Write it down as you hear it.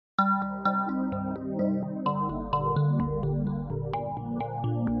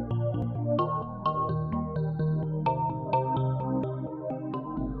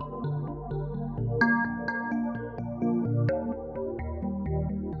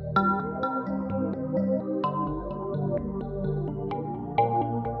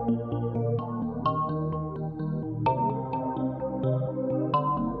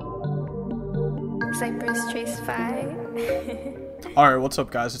Trace 5. Alright, what's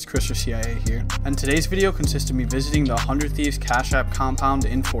up guys, it's Chris or CIA here, and today's video consists of me visiting the 100 Thieves Cash App compound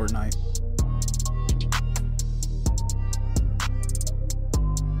in Fortnite.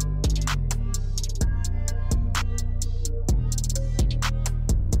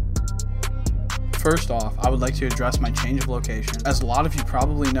 First off, I would like to address my change of location. As a lot of you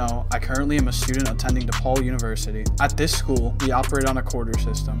probably know, I currently am a student attending DePaul University. At this school, we operate on a quarter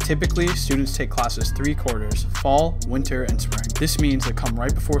system. Typically, students take classes 3 quarters, fall, winter, and spring. This means that come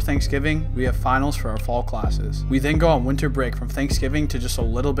right before Thanksgiving, we have finals for our fall classes. We then go on winter break from Thanksgiving to just a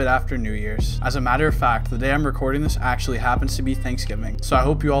little bit after New Year's. As a matter of fact, the day I'm recording this actually happens to be Thanksgiving. So I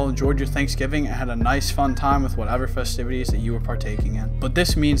hope you all enjoyed your Thanksgiving and had a nice fun time with whatever festivities that you were partaking in. But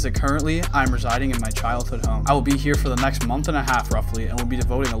this means that currently, I'm residing in my childhood home. I will be here for the next month and a half roughly, and will be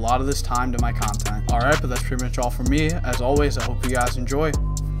devoting a lot of this time to my content. Alright, but that's pretty much all for me. As always, I hope you guys enjoy.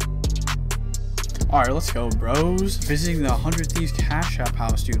 Alright, let's go, bros. Visiting the 100 Thieves Cash App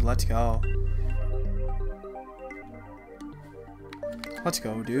house, dude. Let's go. Let's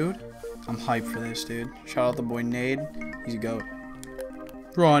go, dude. I'm hyped for this, dude. Shout out the boy Nade. He's a goat.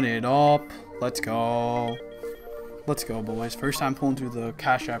 Run it up. Let's go. Let's go, boys. First time pulling through the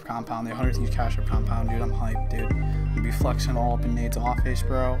Cash App compound, the 100 Thieves Cash App compound, dude. I'm hyped, dude. I'm gonna be flexing all up in Nade's office,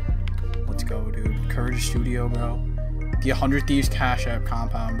 bro. Let's go, dude. Courage Studio, bro. The 100 Thieves Cash App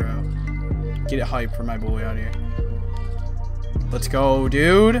compound, bro. Get it hyped for my boy out here. Let's go,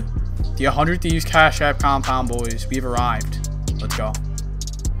 dude. The 100 Thieves Cash App compound, boys. We've arrived. Let's go.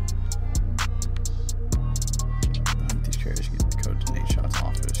 These creators get the code to Nate Shot's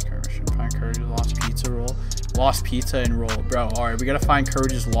office. Find Courage's lost pizza roll. Lost pizza and roll, bro. All right, we gotta find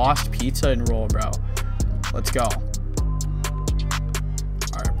Courage's lost pizza and roll, bro. Let's go. All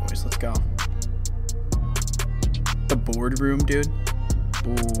right, boys, let's go. The boardroom, dude.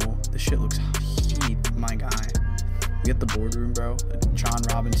 Ooh, this shit looks heat, my guy. We get the boardroom, bro. John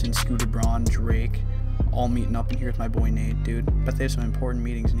Robinson, Scooter Braun, Drake, all meeting up in here with my boy Nate, dude. Bet they have some important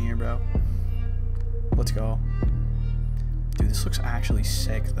meetings in here, bro. Let's go. Dude, this looks actually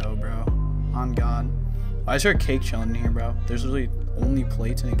sick, though, bro. On God. Why is there a cake chilling in here, bro? There's literally only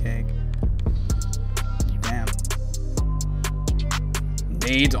plates and a cake. Damn.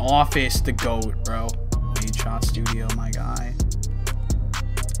 Nade's office, the GOAT, bro. Nade Shot Studio, my guy.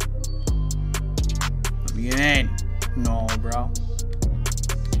 Let me in. No, bro.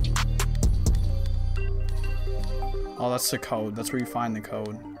 Oh, that's the code. That's where you find the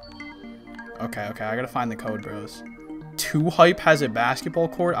code. Okay, I gotta find the code, bros. 2 Hype has a basketball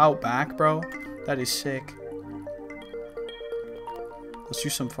court out back, bro. That is sick. Let's do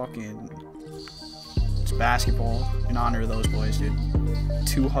some fucking basketball in honor of those boys, dude.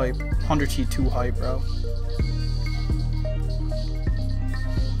 2 Hype. 100 T 2 Hype, bro.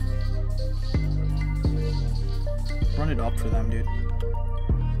 Run it up for them, dude.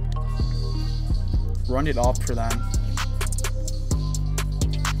 Run it up for them.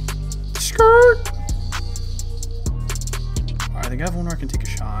 Skirt! Alright, I think I have one where I can take a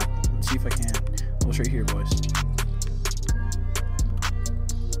shot. Let's see if I can. What's right here, boys?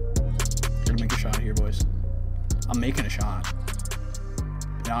 Gonna make a shot here, boys. I'm making a shot.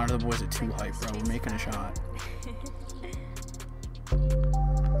 In honor of the boys at 2 Hype, bro. We're making a shot.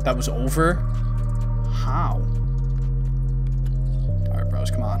 That was over? How? Alright,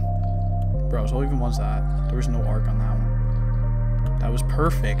 bros, come on. Bros, what even was that? There was no arc on that one. That was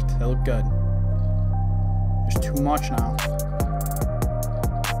perfect. That looked good. There's too much now.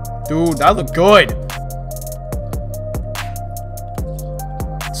 Dude, that looked good.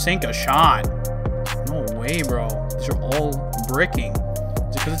 Sink a shot. No way, bro. These are all bricking. Is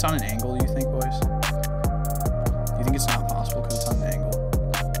it because it's on an angle, you think, boys? Do you think it's not possible because it's on an angle?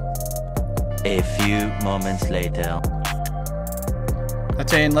 A few moments later.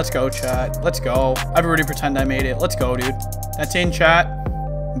 That's in. Let's go, chat. Let's go. Everybody pretend I made it. Let's go, dude. That's in, chat.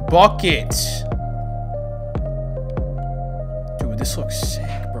 Buckets. Dude, this looks sick.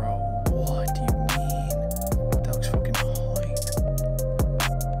 What do you mean? That looks fucking hype.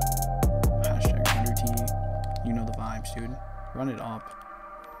 Hashtag 100T. You know the vibes, dude. Run it up.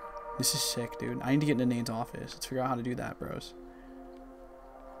 This is sick, dude. I need to get into Nade's office. Let's figure out how to do that, bros.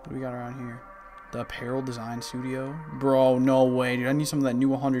 What do we got around here? The apparel design studio? Bro, no way, dude. I need some of that new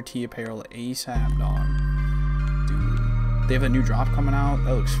 100T apparel ASAP, dog. Dude. They have a new drop coming out?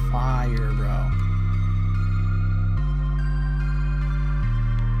 That looks fire, bro.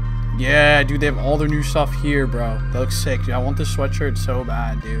 Yeah, dude, they have all their new stuff here, bro. That looks sick, dude. I want this sweatshirt so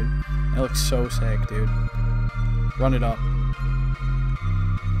bad, dude. It looks so sick, dude. Run it up.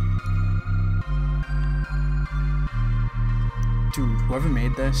 Dude, whoever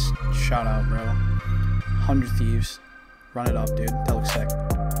made this, shout out, bro. 100 Thieves. Run it up, dude. That looks sick.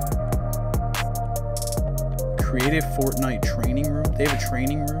 Creative Fortnite training room. They have a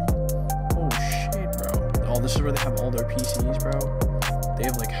training room. Oh shit, bro. Oh, this is where they have all their PCs, bro. They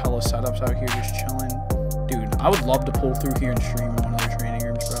have like hella setups out here just chilling. Dude, I would love to pull through here and stream in one of their training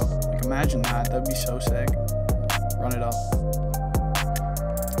rooms, bro. Like imagine that. That'd be so sick. Run it up.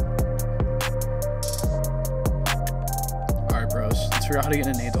 Alright, bros. Let's figure out how to get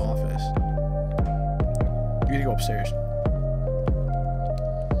in Nate's office. We gotta go upstairs.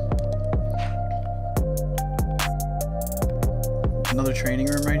 Another training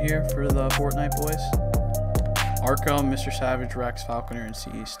room right here for the Fortnite boys. Arkham, Mr. Savage, Rex, Falconer, and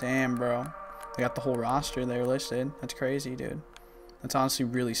Cease. Damn, bro. They got the whole roster there listed. That's crazy, dude. That's honestly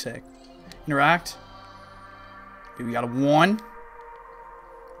really sick. Interact. Dude, we got a 1.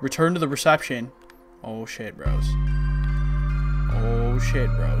 Return to the reception. Oh, shit, bros. Oh, shit,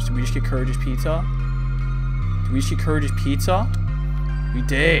 bros. Did we just get Courage's pizza? Did we just get Courage's pizza? We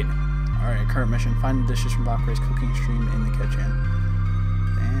did. Alright, current mission. Find the dishes from Valkyrie's cooking stream in the kitchen.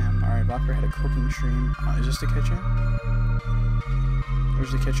 Damn. Alright, Valkyrie had a cooking stream. Is this the kitchen?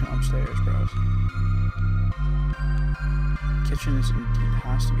 Where's the kitchen? Upstairs, bros. Kitchen is indeed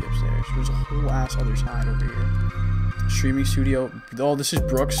has to be upstairs. There's a whole ass other side over here. Streaming studio. Oh, this is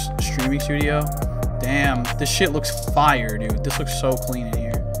Brooke's streaming studio. Damn, this shit looks fire, dude. This looks so clean in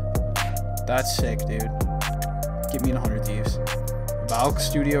here. That's sick, dude. Get me in 100 Thieves. Valk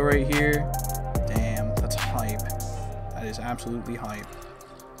studio right here. Damn, that's hype. That is absolutely hype.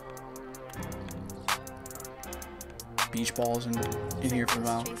 Beach balls in here for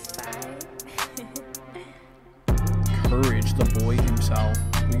Valk. Courage, the boy himself.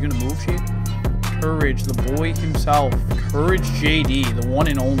 Are you gonna move, Chief? Courage, the boy himself. Courage JD, the one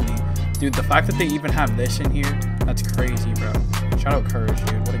and only. Dude, the fact that they even have this in here, that's crazy, bro. Shout out Courage,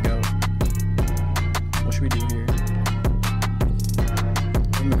 dude. What a goat. What should we do here?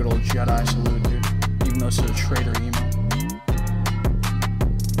 Give him a good old Jedi salute, dude. Even though this is a traitor emo.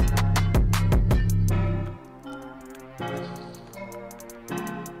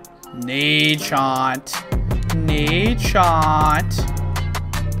 Nade shot. Nade shot.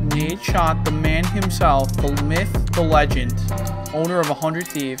 Nade shot, the man himself, the myth, the legend, owner of 100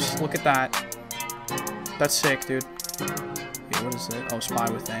 Thieves. Look at that. That's sick, dude. Wait, what is it? Oh, Spy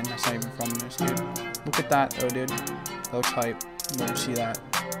Within. That's not even from this, dude. Look at that, though, dude. That looks hype. Never see that.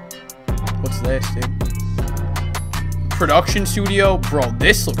 What's this, dude? Production studio? Bro,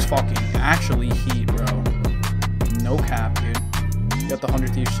 this looks fucking actually heat, bro. No cap, dude. You got the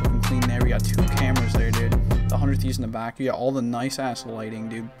 100 Thieves looking clean there. We got 2 cameras there, dude. The 100 Thieves in the back. You got all the nice ass lighting,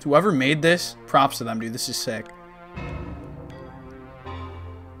 dude. Whoever made this, props to them, dude. This is sick.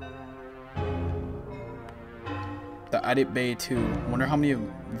 The Edit Bay 2. I wonder how many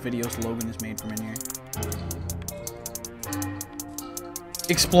videos Logan has made from in here.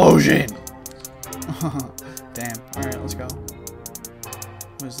 Explosion! Damn. Alright, let's go.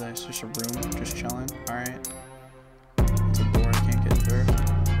 What is this? Just a room? Just chilling? Alright. It's a door I can't get through.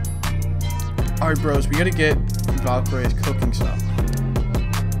 Alright, bros. We gotta get Valkyrie's cooking stuff.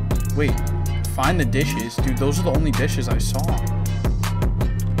 Wait. Find the dishes. Dude, those are the only dishes I saw.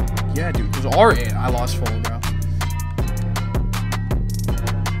 Yeah, dude. Those are it. I lost full, bro.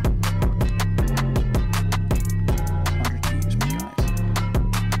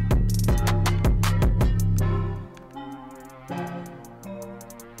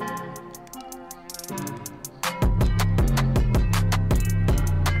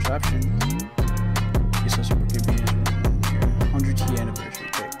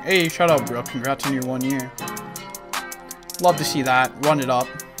 Hey, shut up, bro. Congrats on your 1 year. Love to see that. Run it up.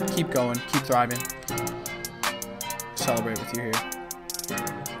 Keep going. Keep thriving. Celebrate with you here.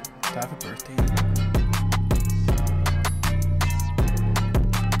 To have a birthday.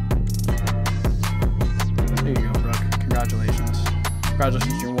 There you go, Brooke. Congratulations.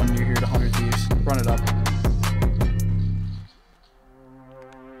 Congratulations on your 1 year here to 100 Thieves. Run it up.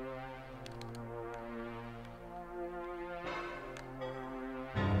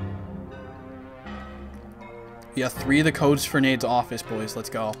 Yeah, 3 of the codes for Nade's office, boys. Let's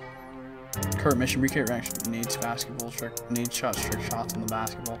go. Current mission, recreate reaction. Nade's basketball trick. Nade shot trick shots on the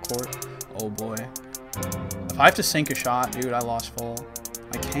basketball court. Oh boy. If I have to sink a shot, dude, I lost full.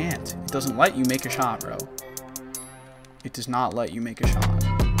 I can't. It doesn't let you make a shot, bro. It does not let you make a shot.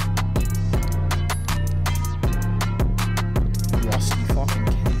 Rusty fucking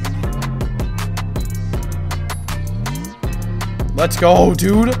can. Let's go,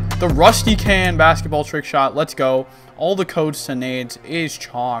 dude. The rusty can basketball trick shot. Let's go. All the codes to Nade's is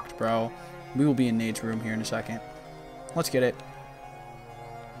chalked, bro. We will be in Nade's room here in a second. Let's get it.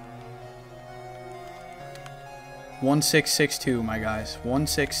 1662, my guys.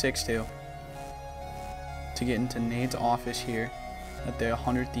 1662. To get into Nade's office here at the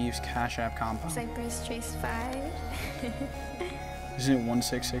 100 Thieves Cash App compound. Cypress Trace 5. Isn't it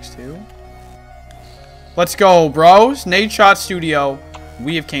 1662? Let's go, bros. Nade Shot Studio.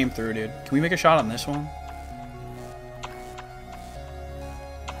 We have came through, dude. Can we make a shot on this one?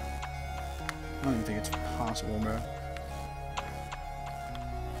 I don't even think it's possible, bro.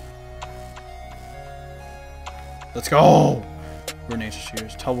 Let's go. We're Nature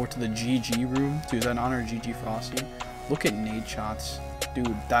Shooters. Teleport to the GG room. Dude, is that in honor of GG Frosty? Look at Nade Shots.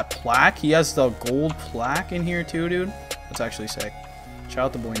 Dude, that plaque. He has the gold plaque in here too, dude. That's actually sick. Shout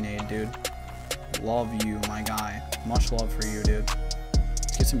out the boy Nade, dude. Love you, my guy. Much love for you, dude.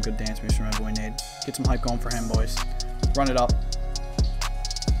 Let's get some good dance moves from my boy Nade. Get some hype going for him, boys. Run it up.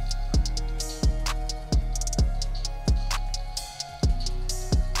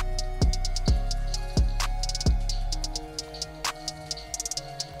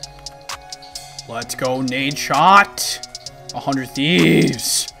 Let's go, Nade Shot. 100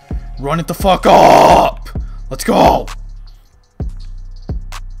 Thieves. Run it the fuck up. Let's go.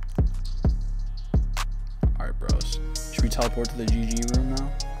 Alright, bros. Should we teleport to the GG room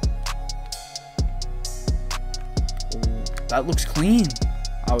now? Oh, that looks clean.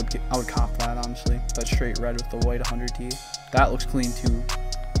 I would cop that, honestly. That straight red with the white 100 T. That looks clean too.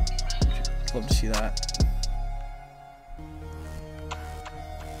 Love to see that.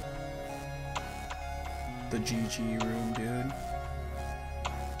 The GG room, dude.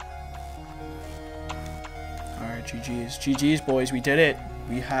 Alright, GG's, boys. We did it.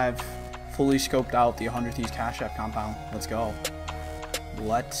 We have fully scoped out the 100 Thieves Cash App compound. Let's go.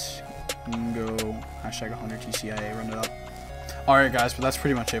 Let's go. Hashtag 100 TCIA. Run it up. Alright, guys, but that's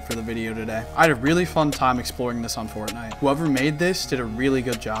pretty much it for the video today. I had a really fun time exploring this on Fortnite. Whoever made this did a really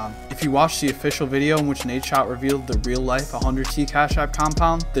good job. If you watched the official video in which Nade Shot revealed the real life 100T Cash App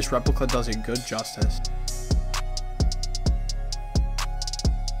compound, this replica does it good justice.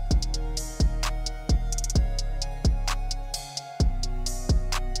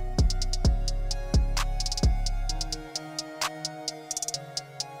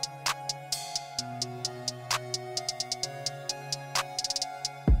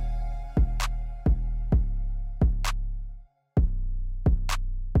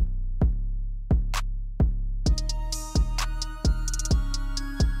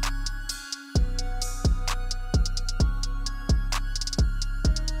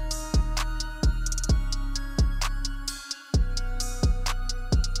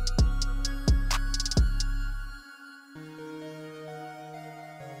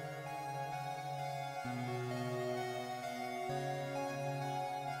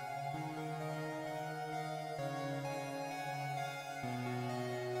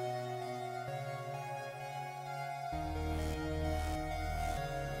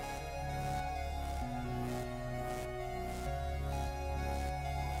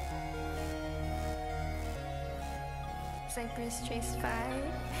 Cypress Trace 5.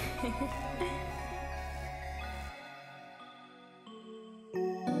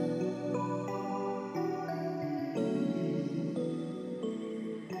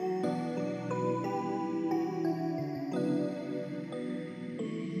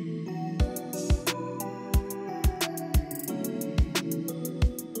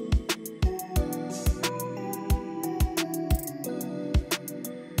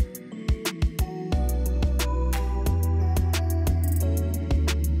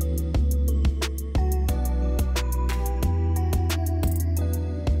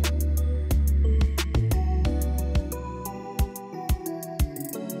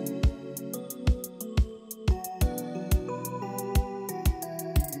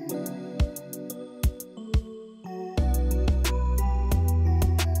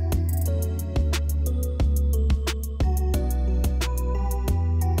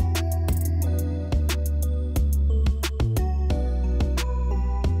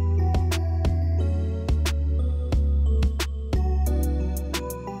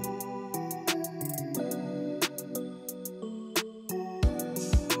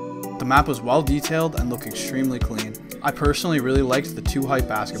 The map was well detailed and looked extremely clean. I personally really liked the 2-height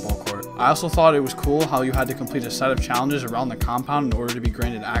basketball court. I also thought it was cool how you had to complete a set of challenges around the compound in order to be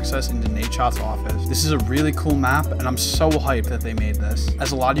granted access into Nade Shot's office. This is a really cool map and I'm so hyped that they made this.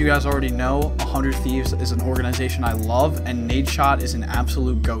 As a lot of you guys already know, 100 Thieves is an organization I love and Nade Shot is an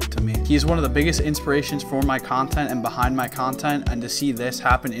absolute GOAT to me. He is one of the biggest inspirations for my content and behind my content, and to see this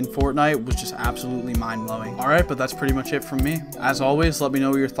happen in Fortnite was just absolutely mind-blowing. Alright, but that's pretty much it from me. As always, let me know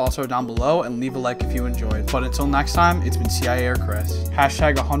what your thoughts are down below and leave a like if you enjoyed. But until next time, it's been CIA or Chris.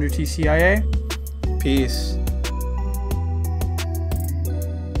 Hashtag 100TCIA. Peace.